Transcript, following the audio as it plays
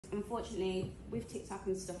unfortunately with TikTok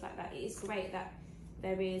and stuff like that, it is great that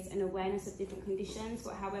there is an awareness of different conditions,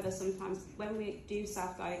 but however, sometimes when we do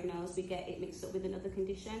self-diagnose, we get it mixed up with another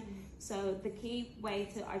condition. So the key way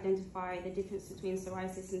to identify the difference between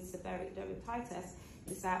psoriasis and seborrheic dermatitis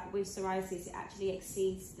is that with psoriasis, it actually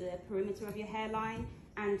exceeds the perimeter of your hairline,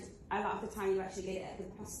 and a lot of the time you actually get it at the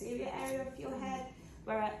posterior area of your head,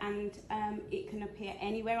 and it can appear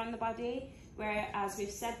anywhere on the body, whereas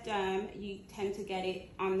with seb derm, you tend to get it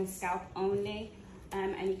on the scalp only.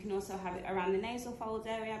 And you can also have it around the nasal folds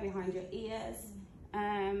area, behind your ears,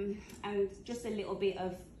 and just a little bit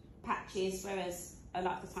of patches, whereas a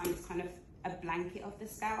lot of the time it's kind of a blanket of the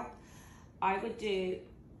scalp.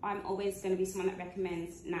 I'm always going to be someone that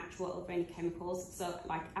recommends natural over any chemicals. So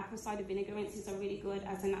like apple cider vinegar rinses are really good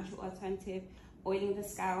as a natural alternative. Oiling the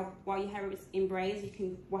scalp while your hair is in braids, you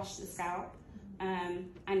can wash the scalp,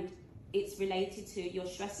 and it's related to your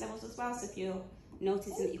stress levels as well. So if you're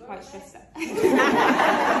noticing that you're quite stressed out.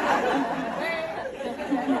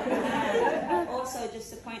 Also,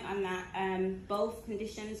 just a point on that, both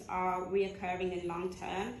conditions are reoccurring in long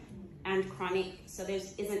term and chronic, so there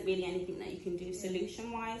isn't really anything that you can do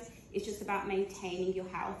solution wise. It's just about maintaining your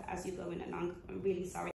health as you're going along. I'm really sorry.